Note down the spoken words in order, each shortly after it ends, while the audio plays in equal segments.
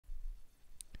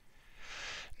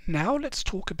Now let's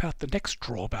talk about the next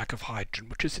drawback of hydrogen,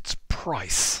 which is its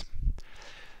price.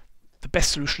 The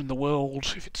best solution in the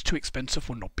world, if it's too expensive,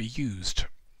 will not be used.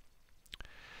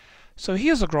 So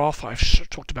here's a graph I've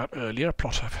talked about earlier, a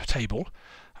plot of a table,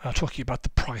 talking about the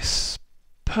price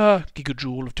per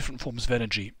gigajoule of different forms of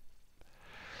energy.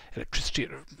 Electricity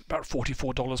at about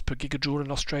 $44 per gigajoule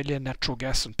in Australia, natural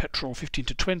gas and petrol 15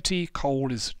 to 20,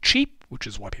 coal is cheap, which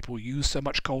is why people use so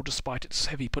much coal despite its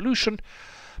heavy pollution,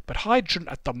 but hydrogen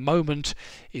at the moment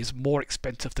is more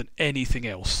expensive than anything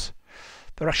else.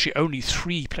 There are actually only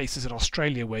 3 places in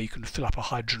Australia where you can fill up a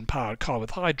hydrogen-powered car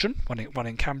with hydrogen, one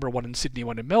in Canberra, one in Sydney,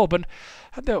 one in Melbourne,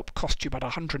 and they'll cost you about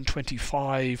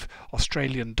 125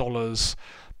 Australian dollars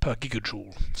per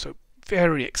gigajoule, so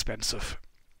very expensive.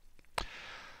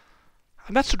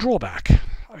 And that's a drawback.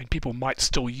 I mean, people might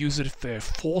still use it if they're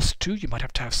forced to. You might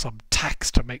have to have some tax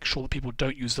to make sure that people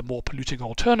don't use the more polluting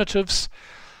alternatives,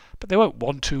 but they won't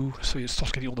want to, so you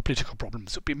start getting all the political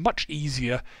problems. It would be much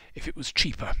easier if it was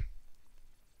cheaper.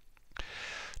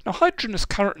 Now, hydrogen is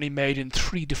currently made in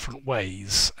 3 different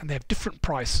ways, and they have different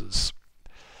prices.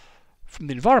 From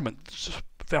the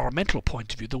environmental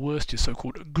point of view, the worst is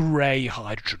so-called grey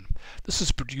hydrogen. This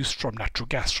is produced from natural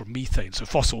gas, from methane, so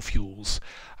fossil fuels.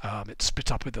 It's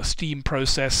split up with a steam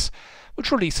process,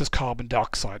 which releases carbon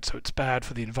dioxide, so it's bad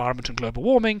for the environment and global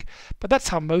warming, but that's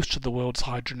how most of the world's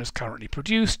hydrogen is currently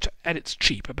produced, and it's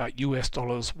cheap, about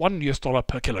 $1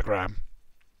 per kilogram.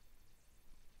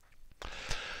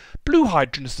 Blue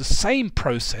hydrogen is the same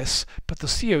process, but the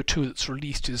CO2 that's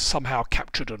released is somehow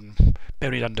captured and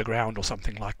buried underground or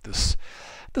something like this.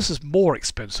 This is more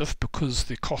expensive because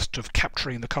the cost of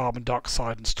capturing the carbon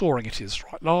dioxide and storing it is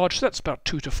quite large, so that's about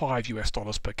 $2 to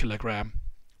 $5 per kilogram.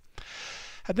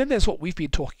 And then there's what we've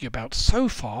been talking about so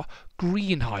far,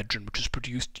 green hydrogen, which is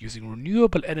produced using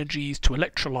renewable energies to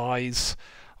electrolyse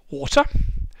water.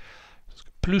 It's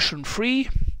pollution-free,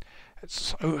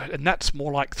 and that's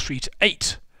more like $3 to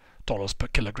 $8 per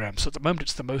kilogram. So at the moment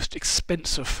it's the most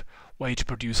expensive way to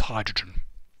produce hydrogen.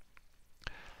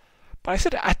 But I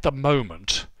said at the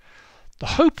moment. The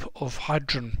hope of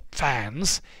hydrogen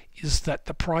fans is that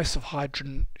the price of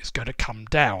hydrogen is going to come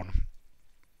down.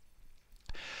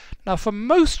 Now, for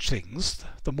most things,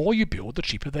 the more you build, the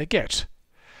cheaper they get.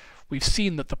 We've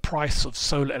seen that the price of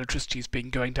solar electricity has been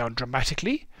going down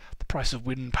dramatically. The price of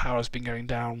wind power has been going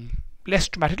down less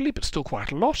dramatically, but still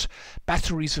quite a lot.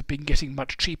 Batteries have been getting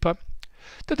much cheaper.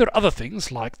 Then there are other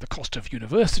things like the cost of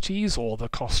universities or the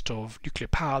cost of nuclear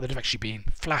power that have actually been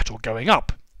flat or going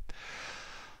up.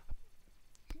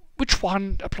 Which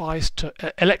one applies to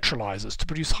electrolyzers to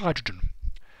produce hydrogen?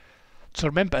 So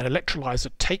remember, an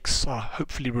electrolyzer takes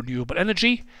hopefully renewable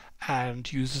energy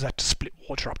and uses that to split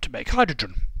water up to make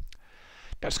hydrogen.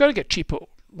 Now it's going to get cheaper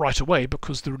right away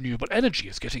because the renewable energy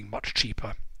is getting much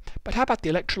cheaper. But how about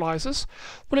the electrolyzers?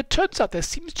 Well, it turns out there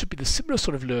seems to be the similar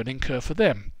sort of learning curve for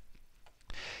them.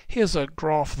 Here's a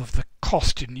graph of the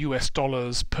cost in US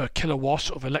dollars per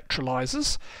kilowatt of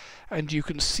electrolyzers, and you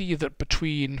can see that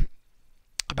between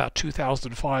about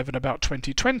 2005 and about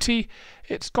 2020,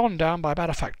 it's gone down by about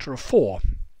a factor of 4.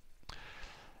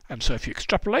 And so if you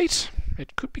extrapolate,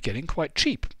 it could be getting quite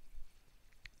cheap.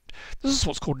 This is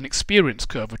what's called an experience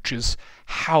curve, which is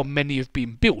how many have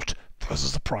been built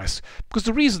versus the price. Because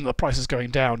the reason the price is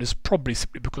going down is probably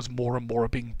simply because more and more are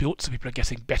being built, so people are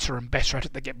getting better and better at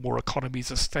it. They get more economies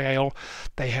of scale.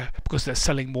 Because they're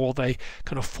selling more, they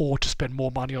can afford to spend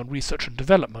more money on research and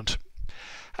development.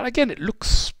 And again, it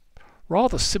looks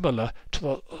rather similar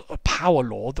to a power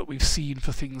law that we've seen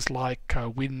for things like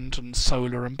wind and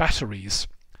solar and batteries.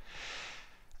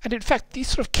 And in fact, these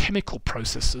sort of chemical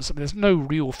processes, I mean, there's no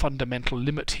real fundamental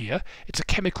limit here. It's a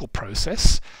chemical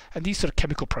process, and these sort of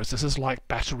chemical processes like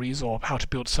batteries or how to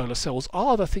build solar cells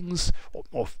are the things,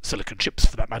 or silicon chips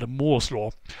for that matter, Moore's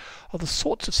law, are the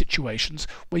sorts of situations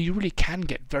where you really can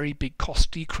get very big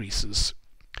cost decreases.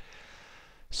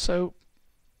 So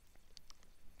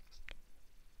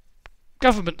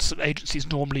governments and agencies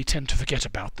normally tend to forget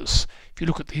about this. If you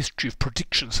look at the history of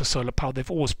predictions for solar power,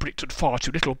 they've always predicted far too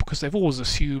little because they've always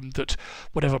assumed that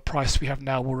whatever price we have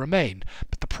now will remain.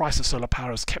 But the price of solar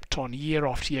power has kept on year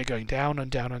after year going down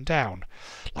and down and down.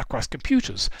 Likewise,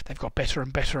 computers, they've got better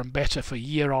and better and better for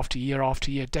year after year after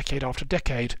year, decade after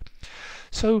decade.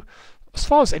 So, as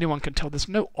far as anyone can tell, there's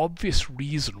no obvious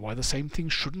reason why the same thing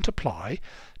shouldn't apply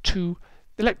to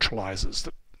electrolyzers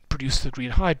that produce the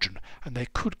green hydrogen, and they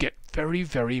could get very,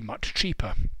 very much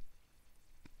cheaper.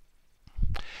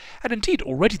 And indeed,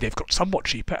 already they've got somewhat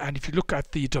cheaper, and if you look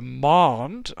at the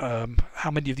demand,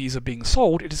 how many of these are being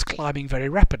sold, it is climbing very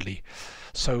rapidly.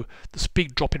 So this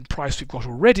big drop in price we've got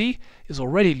already is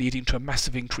already leading to a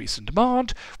massive increase in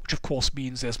demand, which of course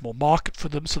means there's more market for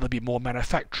them, so there'll be more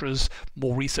manufacturers,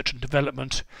 more research and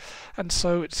development, and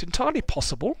so it's entirely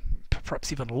possible,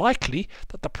 perhaps even likely,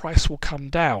 that the price will come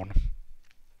down.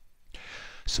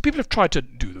 So people have tried to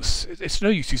do this. It's no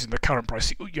use using the current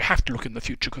price. You have to look in the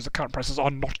future because the current prices are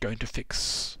not going to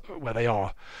fix where they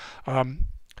are.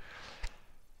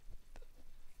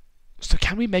 So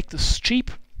can we make this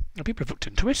cheap? Now, people have looked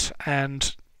into it,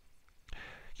 and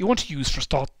you want to use, for a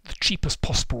start, the cheapest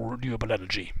possible renewable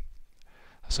energy.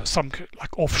 So some,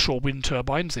 like offshore wind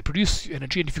turbines, they produce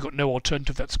energy, and if you've got no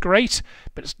alternative, that's great,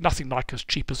 but it's nothing like as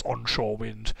cheap as onshore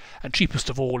wind. And cheapest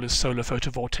of all is solar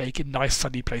photovoltaic in nice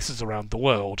sunny places around the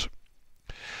world.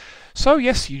 So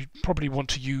yes, you probably want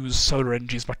to use solar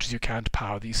energy as much as you can to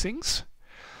power these things.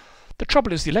 The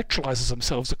trouble is the electrolyzers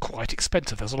themselves are quite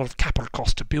expensive. There's a lot of capital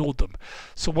cost to build them.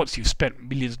 So once you've spent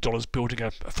millions of dollars building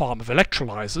a farm of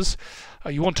electrolyzers,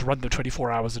 you want to run them 24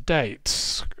 hours a day.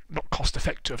 It's not cost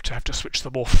effective to have to switch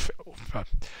them off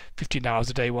 15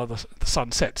 hours a day while the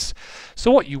sun sets.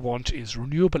 So what you want is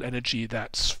renewable energy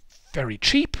that's very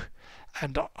cheap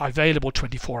and available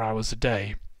 24 hours a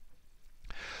day.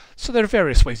 So there are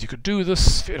various ways you could do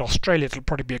this. In Australia it'll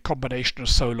probably be a combination of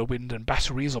solar, wind and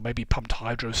batteries, or maybe pumped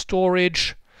hydro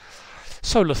storage.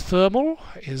 Solar thermal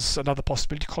is another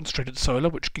possibility, concentrated solar,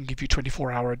 which can give you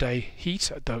 24-hour-a-day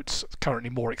heat, though it's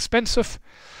currently more expensive.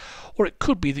 Or it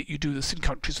could be that you do this in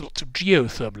countries with lots of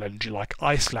geothermal energy, like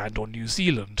Iceland or New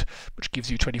Zealand, which gives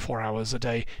you 24 hours a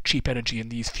day cheap energy in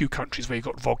these few countries where you've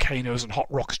got volcanoes and hot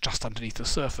rocks just underneath the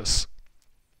surface.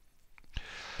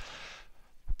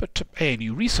 But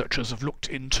ANU researchers have looked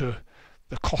into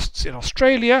the costs in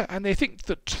Australia, and they think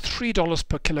that $3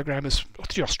 per kilogram is, or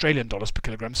 $3 Australian dollars per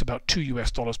kilogram, so about $2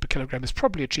 US per kilogram, is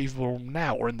probably achievable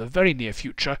now or in the very near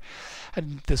future.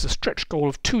 And there's a stretch goal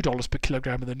of $2 per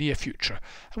kilogram in the near future,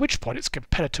 at which point it's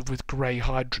competitive with grey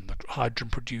hydrogen, the hydrogen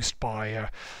produced by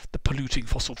the polluting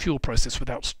fossil fuel process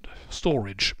without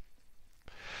storage.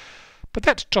 But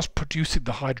that's just producing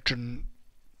the hydrogen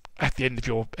at the end of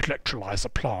your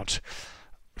electrolyzer plant.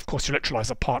 Of course, your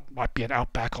electrolyzer plant might be in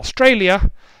outback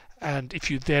Australia, and if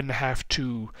you then have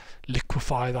to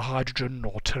liquefy the hydrogen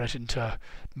or turn it into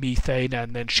methane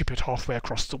and then ship it halfway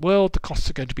across the world, the costs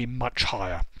are going to be much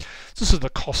higher. So this is the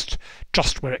cost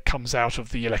just where it comes out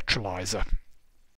of the electrolyzer.